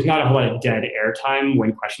there's not a whole lot of dead air time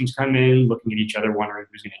when questions come in, looking at each other, wondering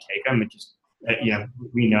who's going to take them. It just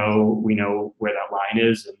we know where that line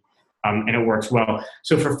is, and it works well.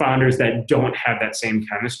 So for founders that don't have that same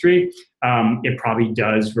chemistry, it probably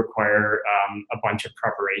does require a bunch of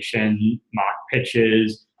preparation, mock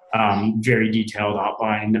pitches, very detailed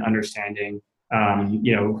outline, understanding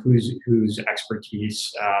whose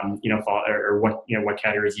expertise or what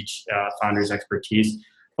categories each founder's expertise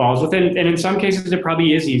falls within. And in some cases, it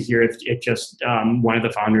probably is easier if just one of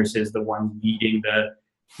the founders is the one leading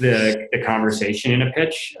the conversation in a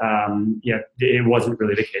pitch. It wasn't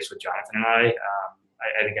really the case with Jonathan and I.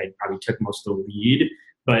 I think I probably took most of the lead,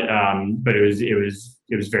 but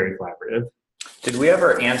it was very collaborative. Did we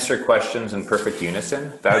ever answer questions in perfect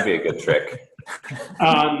unison? That would be a good trick.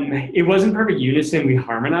 It wasn't perfect unison. We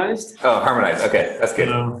harmonized. Oh, harmonized. Okay, that's good.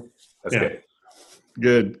 That's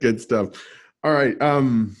good. Good stuff. All right.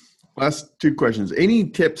 Last two questions. Any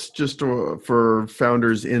tips just for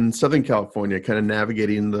founders in Southern California, kind of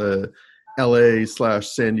navigating the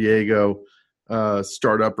LA/San Diego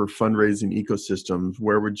startup or fundraising ecosystems?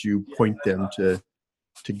 Where would you point them to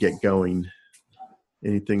get going?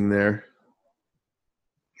 Anything there?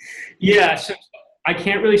 Yeah. So I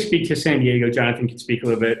can't really speak to San Diego. Jonathan can speak a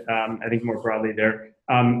little bit, I think, more broadly there.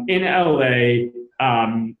 In LA,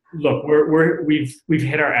 look, we've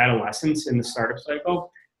hit our adolescence in the startup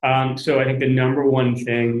cycle. So I think the number one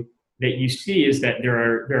thing that you see is that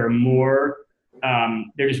there's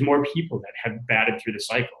more people that have batted through the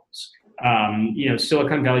cycles.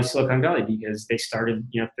 Silicon Valley, because they started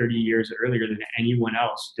 30 years earlier than anyone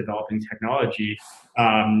else developing technology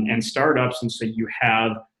and startups, and so you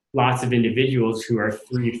have lots of individuals who are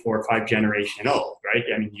 3, 4, 5 generation old, right?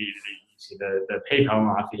 I mean, you see the PayPal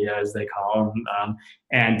mafia, as they call them,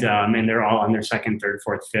 and they're all on their second, third,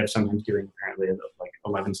 fourth, fifth, sometimes doing apparently like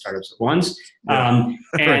 11 startups at once. And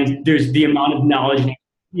there's the amount of knowledge and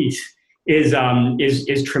expertise is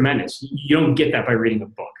tremendous. You don't get that by reading a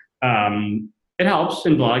book. It helps,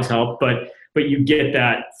 and blogs help, but you get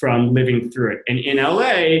that from living through it. And in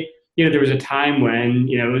LA, there was a time when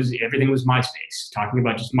everything was MySpace, talking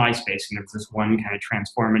about just MySpace, and there was this one kind of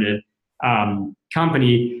transformative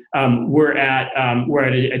company. We're at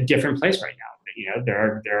a different place right now.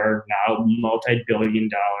 There are now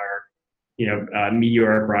multi-billion-dollar,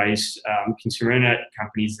 meteoric rise consumer internet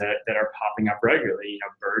companies that are popping up regularly.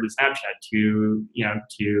 Bird and Snapchat, to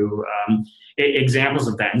examples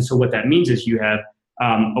of that. And so what that means is you have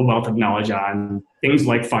a wealth of knowledge on things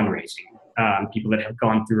like fundraising. People that have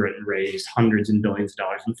gone through it and raised hundreds and billions of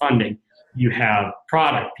dollars in funding. You have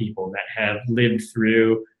product people that have lived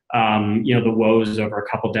through, the woes over a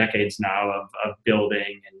couple decades now of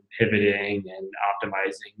building and pivoting and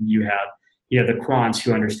optimizing. You have the quants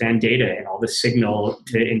who understand data and all the signal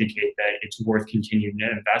to indicate that it's worth continuing to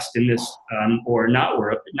invest in this or not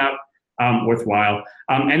worthwhile.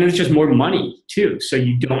 And then it's just more money too. So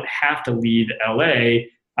you don't have to leave LA.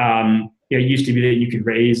 It used to be that you could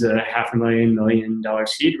raise a $500,000, $1 million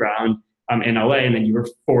seed round in LA, and then you were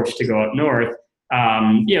forced to go up north.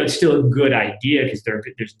 It's still a good idea because there's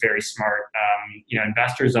very smart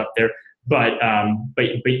investors up there, but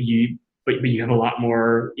you have a lot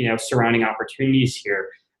more surrounding opportunities here.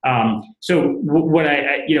 So what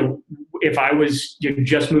if I was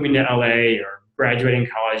just moving to LA or graduating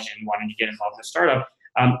college and wanting to get involved in a startup,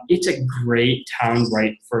 it's a great town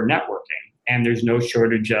right for networking, and there's no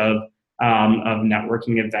shortage of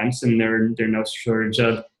networking events, and there are no shortage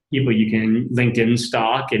of people you can LinkedIn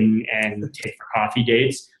stalk and take for coffee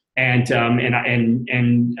dates, and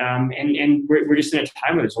we're just in a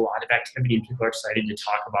time where there's a lot of activity and people are excited to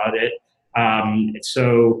talk about it.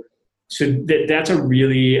 So that's a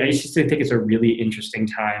really, I just think it's a really interesting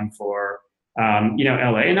time for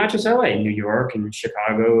LA, and not just LA, New York and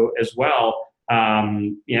Chicago as well.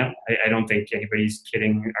 I don't think anybody's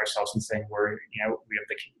kidding ourselves in saying we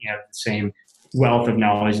have the same wealth of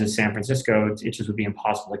knowledge that San Francisco, it just would be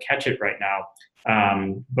impossible to catch it right now.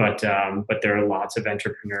 But there are lots of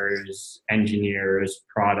entrepreneurs, engineers,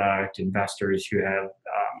 product investors who have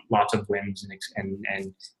lots of wins and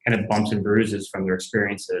kind of bumps and bruises from their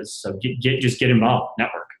experiences. So just get involved,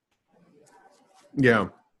 network. Yeah.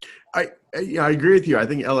 I agree with you. I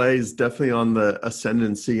think LA is definitely on the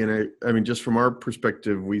ascendancy. And I mean, just from our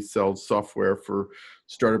perspective, we sell software for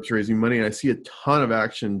startups raising money. And I see a ton of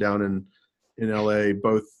action down in LA,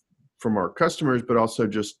 both from our customers, but also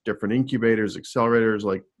just different incubators, accelerators.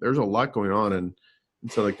 Like there's a lot going on in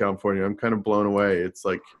Southern California. I'm kind of blown away. It's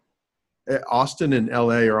like Austin and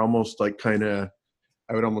LA are almost like kind of,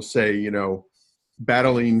 I would almost say, you know,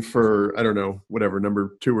 battling for, I don't know, whatever,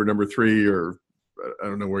 number 2 or number 3, or I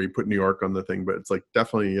don't know where you put New York on the thing, but it's like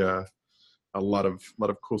definitely a lot of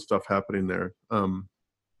cool stuff happening there.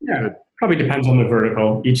 Yeah, probably depends on the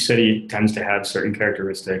vertical. Each city tends to have certain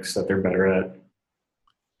characteristics that they're better at.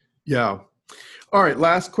 Yeah. All right.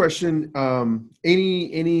 Last question.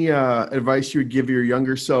 Any advice you would give your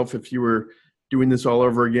younger self if you were doing this all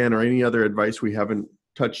over again, or any other advice we haven't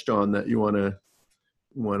touched on that you want to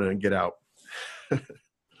get out?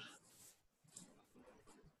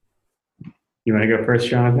 You want to go first,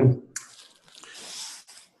 Jonathan?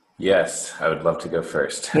 Yes, I would love to go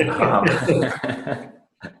first. Probably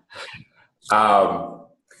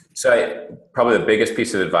the biggest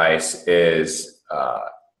piece of advice is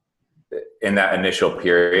in that initial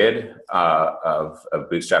period of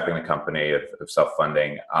bootstrapping the company, of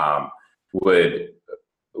self-funding, would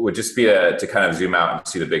just be to kind of zoom out and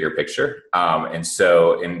see the bigger picture. And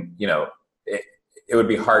so, it would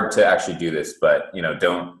be hard to actually do this, but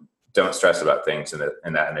don't stress about things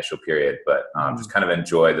in that initial period, but just kind of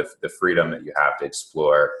enjoy the freedom that you have to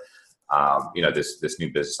explore, this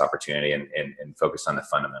new business opportunity and focus on the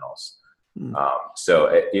fundamentals. In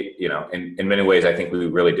many ways, I think we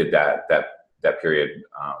really did that period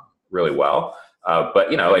really well. But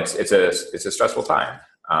it's a stressful time,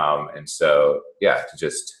 and so to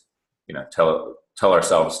just tell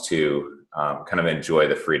ourselves to kind of enjoy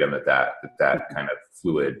the freedom that kind of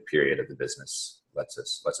fluid period of the business lets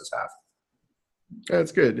us have.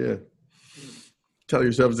 That's good. Yeah. Tell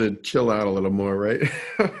yourselves to chill out a little more, right?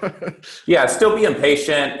 Yeah. Still be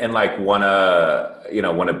impatient and want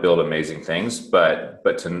to build amazing things, but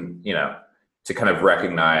to kind of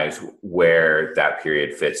recognize where that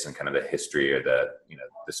period fits in kind of the history or the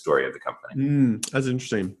story of the company. That's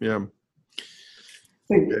interesting. Yeah.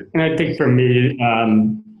 And I think for me,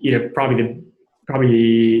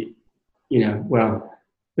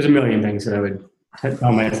 there's a million things that I would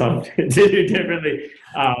tell myself to do differently.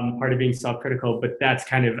 Part of being self-critical, but that's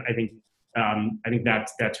kind of, I think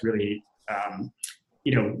that's really,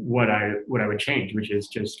 what I would change, which is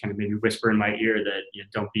just kind of maybe whisper in my ear that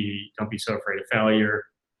don't be so afraid of failure,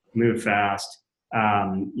 move fast,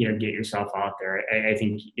 get yourself out there. I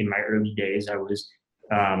think in my early days, I was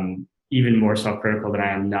even more self-critical than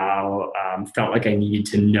I am now. Felt like I needed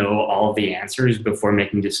to know all of the answers before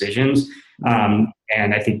making decisions.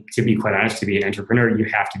 And I think, to be quite honest, to be an entrepreneur, you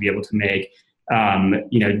have to be able to make,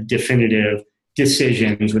 definitive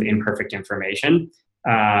decisions with imperfect information.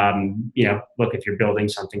 Look, if you're building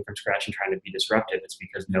something from scratch and trying to be disruptive, it's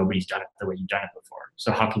because nobody's done it the way you've done it before.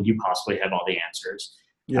 So how can you possibly have all the answers?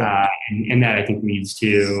 Yeah. And that, I think, leads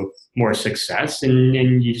to more success. And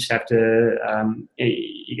you just have to,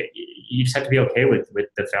 you just have to be okay with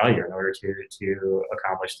the failure in order to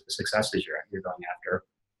accomplish the successes you're going after.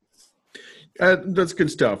 That's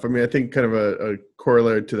good stuff. I mean, I think kind of a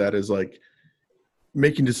corollary to that is like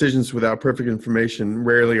making decisions without perfect information.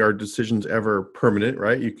 Rarely are decisions ever permanent,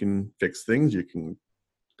 right? You can fix things, you can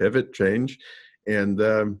pivot, change, and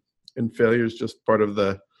failure is just part of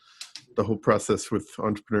the whole process with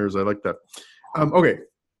entrepreneurs. I like that. Okay.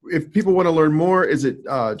 If people want to learn more, is it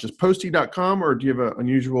just postie.com, or do you have an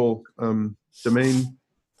unusual domain?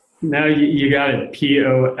 No, you got it.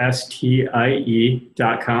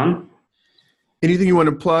 postie.com. Anything you want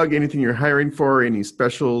to plug? Anything you're hiring for? Any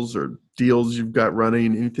specials or deals you've got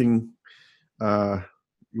running? Anything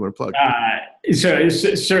you want to plug? So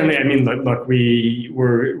certainly, I mean, look,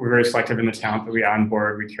 we're very selective in the talent that we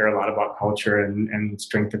onboard. We care a lot about culture and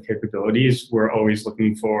strength of capabilities. We're always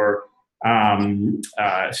looking for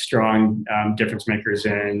strong difference makers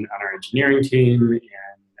on our engineering team and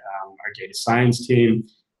our data science team.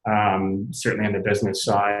 Certainly on the business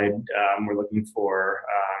side, we're looking for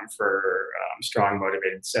strong,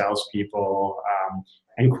 motivated salespeople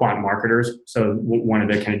and quant marketers. So one of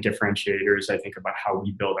the kind of differentiators, I think, about how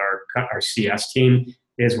we build our CS team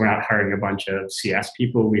is we're not hiring a bunch of CS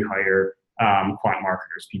people. We hire quant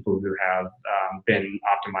marketers, people who have been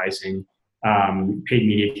optimizing paid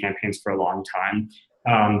media campaigns for a long time.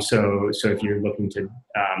 So if you're looking to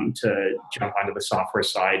jump onto the software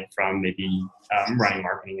side from maybe running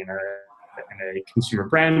marketing in a consumer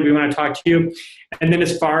brand, we want to talk to you. And then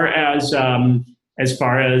as far as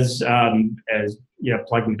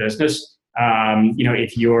plugging business,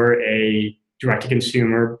 if you're a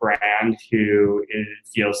direct-to-consumer brand who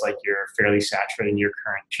feels like you're fairly saturated in your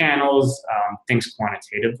current channels, thinks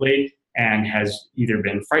quantitatively, and has either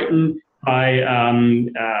been frightened by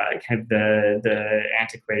kind of the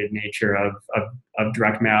antiquated nature of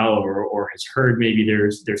direct mail, or has heard maybe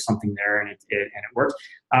there's something there and it works.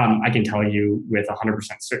 I can tell you with 100%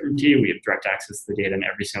 certainty, we have direct access to the data in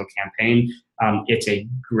every single campaign. It's a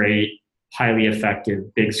great, highly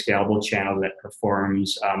effective, big scalable channel that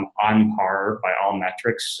performs on par by all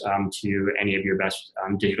metrics to any of your best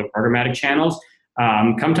digital programmatic channels.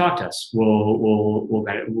 Come talk to us. We'll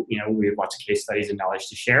we have lots of case studies and knowledge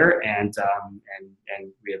to share, and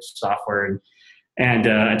we have software and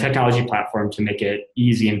a technology platform to make it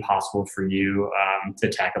easy and possible for you to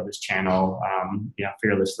tackle this channel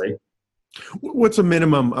fearlessly. What's a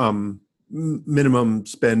minimum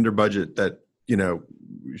spend or budget that you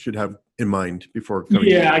should have in mind before coming?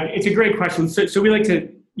 Yeah, it's a great question. So we like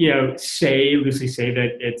to loosely say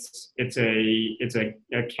that it's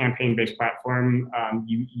a campaign-based platform.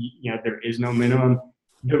 There is no minimum.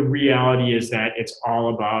 The reality is that it's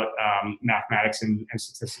all about mathematics and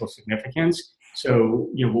statistical significance. So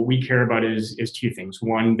what we care about is two things.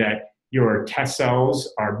 One, that your test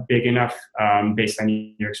cells are big enough based on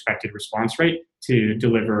your expected response rate to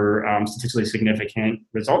deliver statistically significant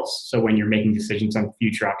results. So when you're making decisions on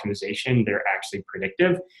future optimization, they're actually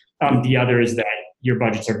predictive. The other is that your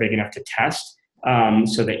budgets are big enough to test,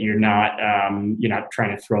 so that you're not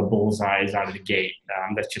trying to throw bullseyes out of the gate.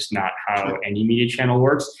 That's just not how any media channel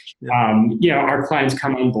works. Yeah. Our clients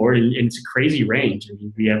come on board, and it's a crazy range. I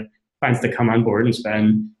mean, we have clients that come on board and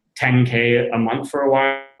spend $10K a month for a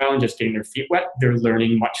while and just getting their feet wet. They're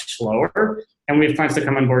learning much slower. And we have clients that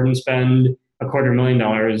come on board and spend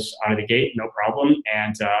 $250,000 out of the gate, no problem.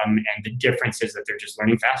 And the difference is that they're just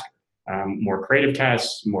learning faster. More creative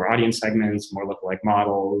tests, more audience segments, more lookalike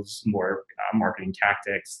models, more marketing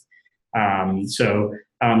tactics. So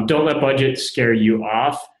don't let budget scare you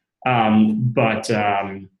off, but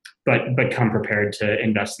come prepared to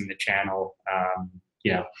invest in the channel.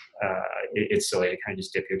 It's silly to kind of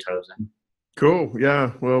just dip your toes in. Cool.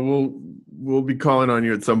 Yeah. Well, we'll be calling on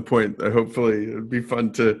you at some point. Hopefully, it'd be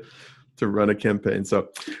fun to run a campaign. So,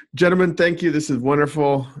 gentlemen, thank you. This is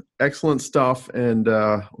wonderful, excellent stuff, and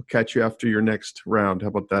we'll catch you after your next round. How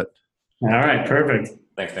about that? All right. Perfect.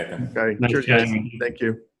 Thanks, Nathan. Okay. Nice Cheers, guys. chatting. Thank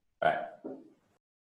you. Bye.